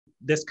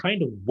that's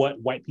kind of what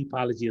white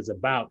peopleology is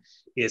about,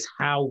 is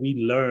how we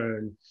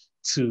learn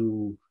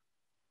to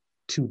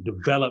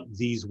develop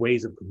these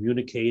ways of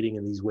communicating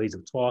and these ways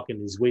of talking,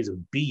 these ways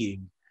of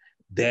being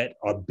that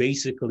are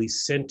basically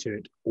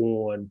centered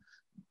on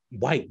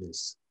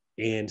whiteness.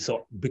 And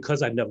so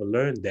because I never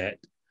learned that,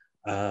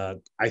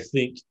 I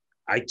think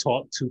I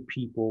talk to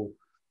people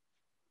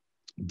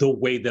the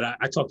way that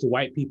I talk to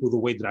white people the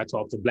way that I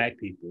talk to Black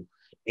people.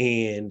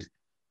 And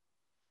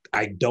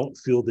I don't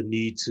feel the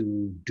need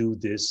to do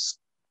this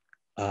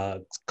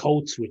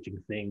code switching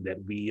thing that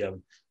we have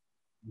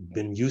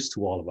been used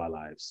to all of our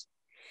lives.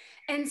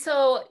 And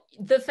so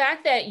the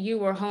fact that you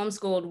were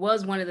homeschooled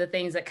was one of the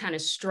things that kind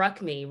of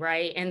struck me,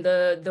 right? And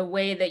the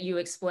way that you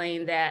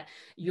explained that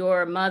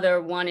your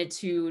mother wanted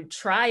to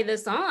try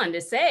this on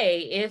to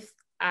say, if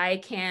I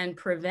can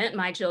prevent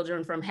my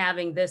children from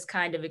having this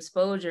kind of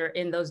exposure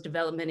in those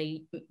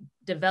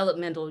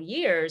developmental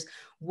years,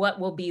 what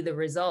will be the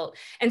result?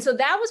 And so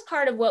that was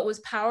part of what was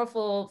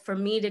powerful for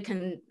me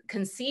to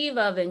conceive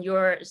of in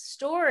your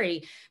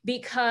story,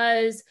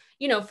 because,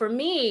 you know, for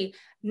me,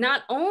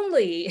 not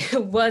only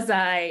was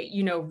I,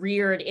 you know,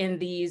 reared in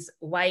these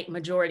white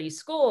majority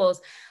schools,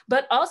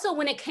 but also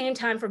when it came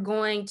time for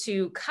going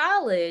to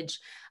college,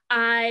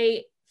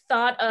 I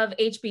thought of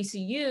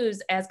HBCUs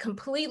as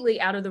completely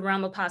out of the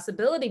realm of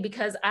possibility,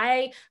 because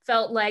I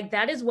felt like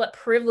that is what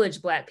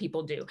privileged Black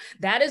people do.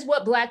 That is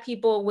what Black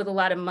people with a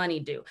lot of money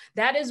do.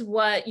 That is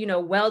what, you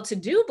know,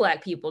 well-to-do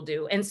Black people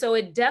do. And so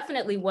it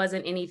definitely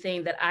wasn't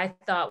anything that I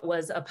thought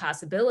was a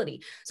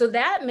possibility. So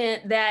that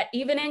meant that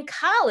even in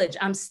college,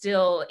 I'm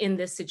still in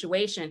this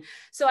situation.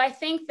 So I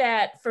think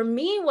that for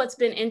me, what's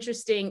been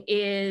interesting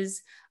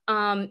is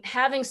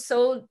having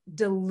so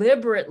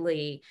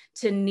deliberately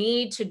to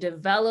need to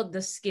develop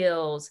the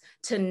skills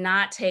to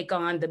not take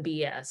on the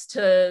BS,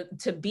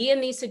 to be in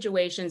these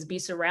situations, be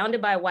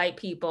surrounded by white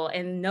people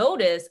and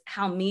notice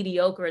how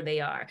mediocre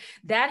they are.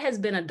 That has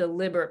been a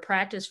deliberate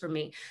practice for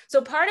me.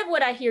 So part of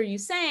what I hear you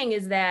saying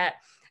is that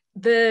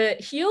the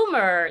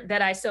humor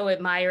that I so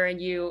admire in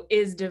you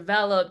is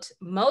developed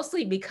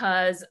mostly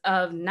because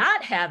of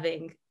not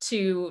having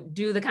to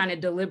do the kind of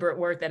deliberate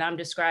work that I'm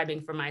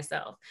describing for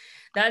myself.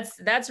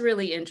 That's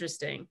really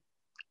interesting.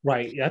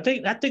 Right. I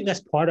think that's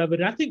part of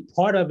it. And I think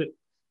part of it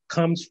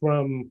comes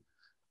from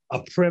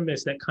a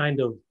premise that kind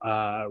of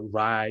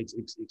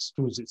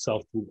extrudes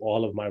itself through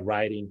all of my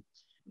writing,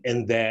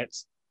 and that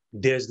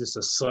there's this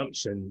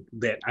assumption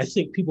that I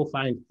think people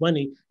find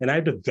funny, and I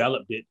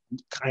developed it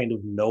kind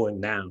of knowing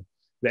now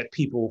that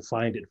people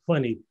find it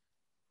funny.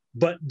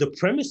 But the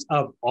premise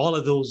of all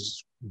of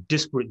those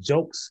disparate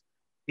jokes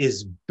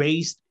is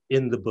based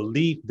in the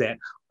belief that,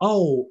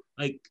 oh,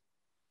 like,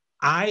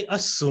 I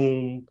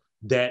assume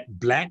that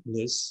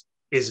Blackness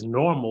is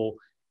normal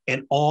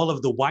and all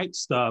of the white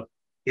stuff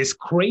is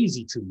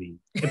crazy to me.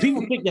 And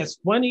people think that's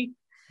funny,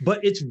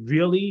 but it's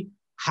really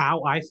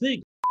how I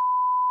think.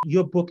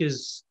 Your book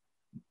is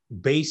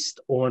based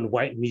on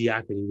white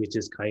mediocrity, which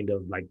is kind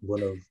of like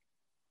one of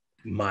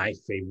my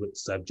favorite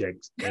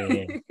subjects.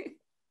 And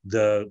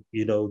the,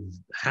 you know,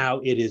 how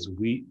it is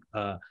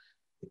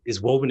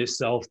woven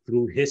itself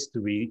through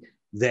history,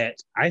 that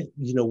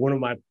one of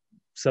my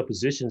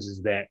suppositions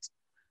is that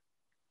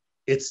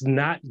it's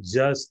not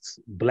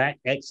just Black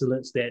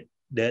excellence that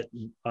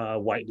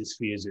whiteness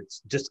fears,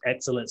 it's just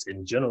excellence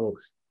in general.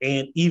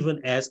 And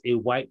even as a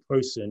white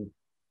person,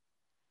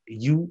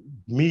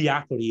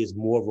 mediocrity is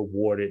more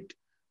rewarded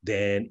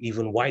than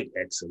even white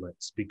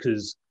excellence,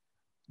 because,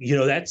 you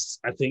know, that's,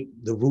 I think,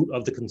 the root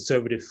of the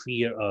conservative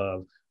fear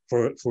of,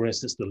 for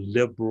instance, the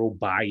liberal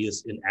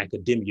bias in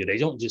academia. They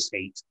don't just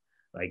hate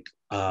like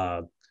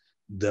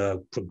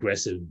the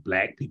progressive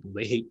Black people,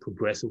 they hate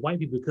progressive white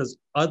people, because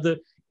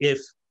if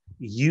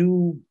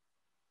you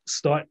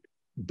start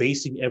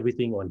basing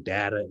everything on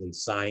data and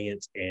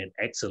science and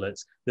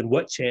excellence, then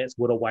what chance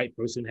would a white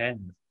person have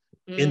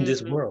in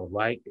this world,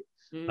 right?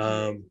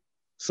 Mm-hmm.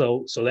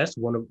 So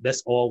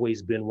that's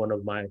always been one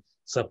of my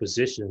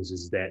suppositions,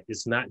 is that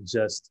it's not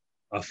just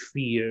a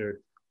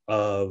fear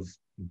of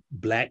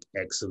Black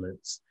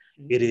excellence.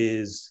 Mm-hmm. It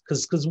is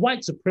because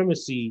white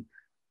supremacy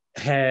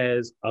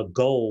has a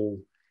goal,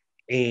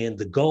 and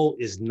the goal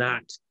is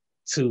not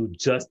to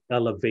just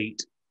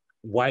elevate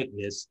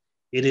whiteness,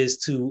 it is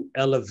to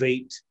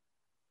elevate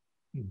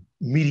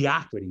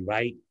mediocrity,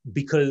 right?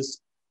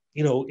 Because,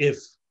 you know, if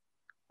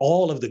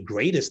all of the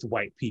greatest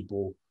white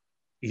people,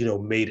 you know,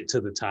 made it to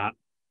the top,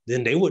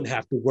 then they wouldn't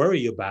have to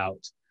worry about,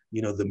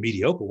 you know, the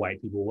mediocre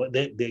white people. What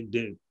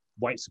the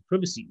white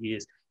supremacy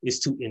is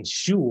to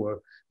ensure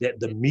that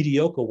the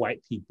mediocre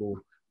white people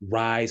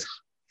rise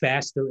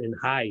faster and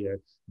higher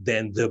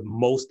than the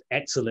most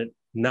excellent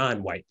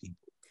non-white people.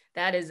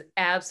 That is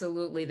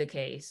absolutely the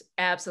case.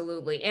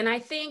 Absolutely. And I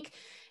think,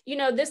 you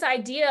know, this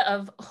idea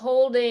of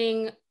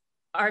holding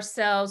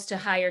ourselves to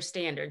higher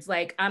standards,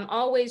 like I'm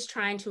always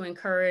trying to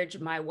encourage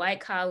my white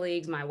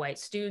colleagues, my white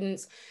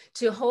students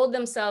to hold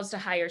themselves to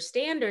higher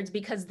standards,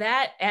 because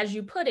that, as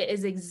you put it,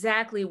 is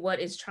exactly what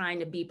is trying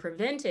to be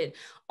prevented.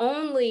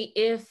 only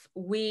if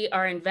we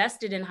are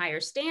invested in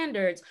higher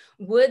standards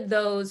would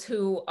those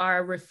who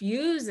are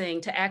refusing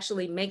to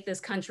actually make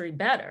this country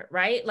better,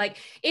 right? Like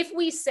if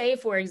we say,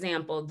 for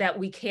example, that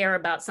we care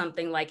about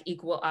something like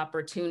equal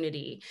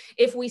opportunity,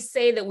 if we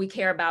say that we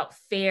care about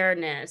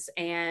fairness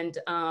and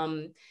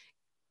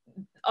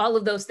all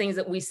of those things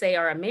that we say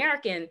are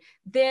American,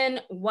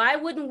 then why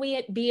wouldn't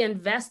we be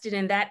invested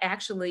in that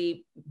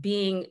actually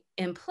being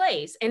in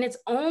place? And it's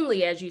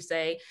only, as you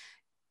say,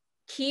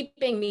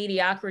 keeping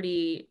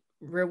mediocrity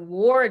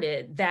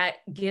rewarded that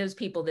gives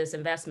people this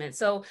investment.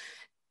 So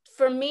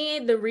for me,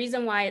 the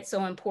reason why it's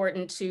so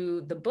important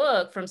to the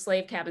book, From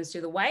Slave Cabins to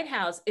the White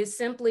House, is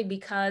simply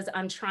because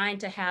I'm trying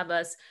to have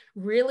us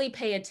really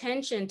pay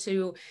attention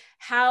to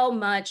how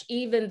much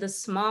even the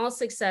small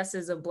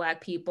successes of Black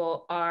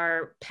people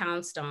are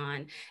pounced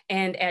on.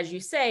 And as you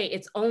say,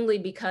 it's only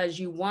because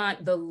you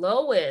want the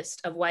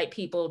lowest of white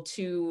people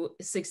to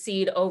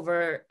succeed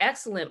over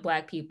excellent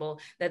Black people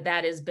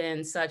that has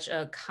been such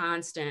a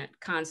constant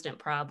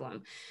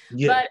problem.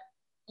 Yeah. But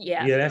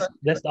yeah.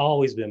 That's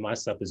always been my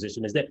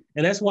supposition, is that,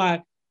 and that's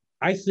why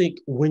I think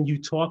when you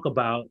talk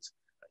about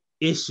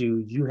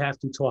issues, you have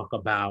to talk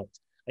about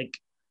like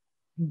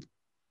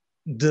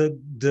the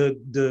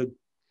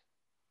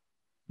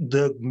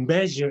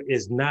measure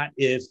is not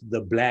if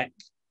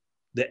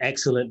the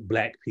excellent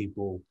Black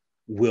people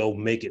will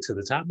make it to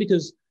the top,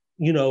 because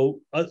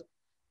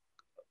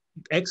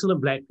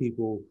excellent Black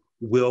people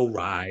will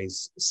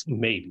rise,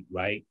 maybe,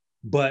 right?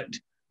 But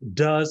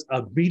does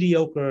a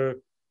mediocre,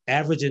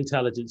 average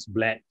intelligence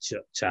Black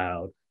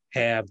child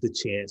have the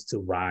chance to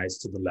rise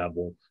to the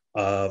level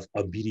of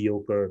a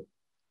mediocre,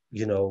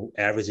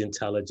 average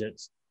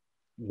intelligence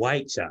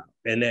white child?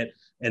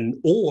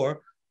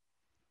 Or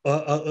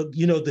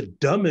the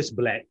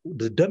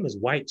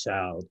dumbest white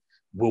child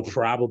will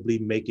probably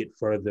make it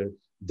further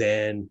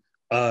than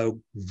a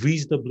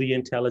reasonably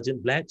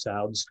intelligent Black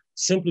child,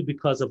 simply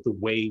because of the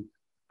way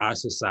our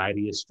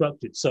society is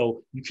structured.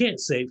 So you can't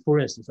say, for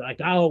instance,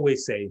 like I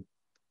always say,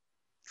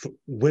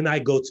 when I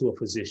go to a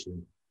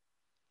physician,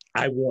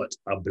 I want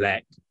a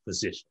Black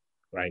physician,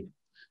 right?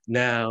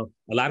 Now,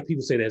 a lot of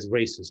people say that's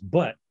racist,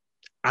 but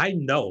I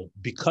know,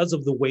 because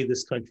of the way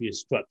this country is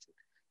structured,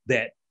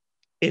 that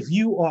if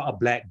you are a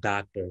Black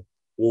doctor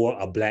or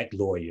a Black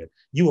lawyer,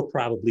 you are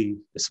probably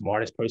the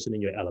smartest person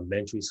in your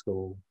elementary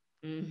school,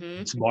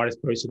 the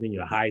smartest person in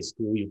your high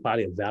school. You're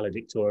probably a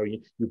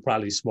valedictorian. You're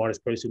probably the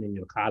smartest person in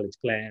your college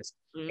class.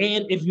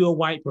 And if you're a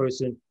white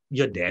person,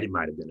 your daddy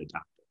might have been a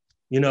doctor.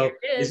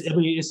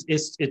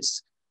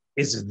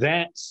 It's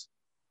that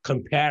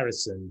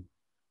comparison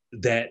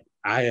that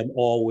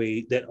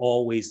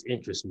always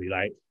interests me,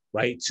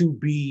 right? To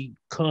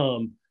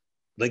become,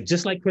 like,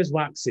 just like Chris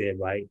Rock said,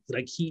 right?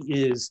 Like, he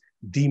is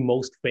the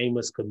most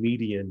famous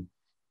comedian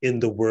in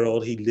the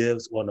world. He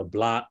lives on a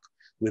block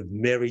with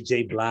Mary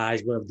J.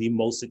 Blige, one of the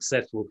most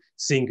successful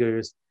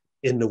singers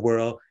in the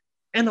world,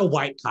 and a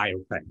white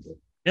chiropractor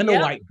and a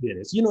white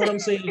dentist. You know what I'm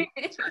saying?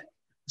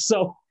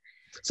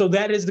 So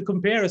that is the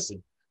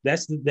comparison.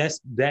 That's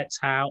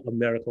how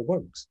America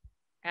works.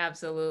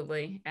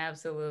 Absolutely.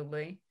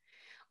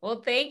 Well,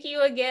 thank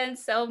you again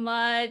so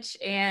much.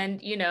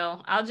 And,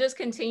 I'll just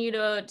continue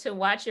to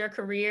watch your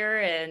career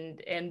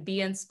and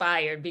be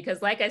inspired,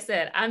 because like I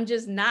said, I'm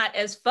just not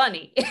as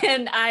funny,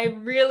 and I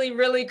really,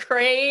 really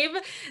crave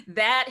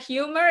that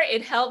humor.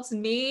 It helps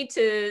me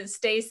to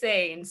stay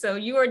sane. So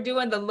you are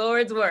doing the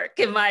Lord's work,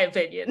 in my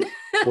opinion.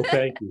 Well,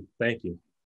 thank you.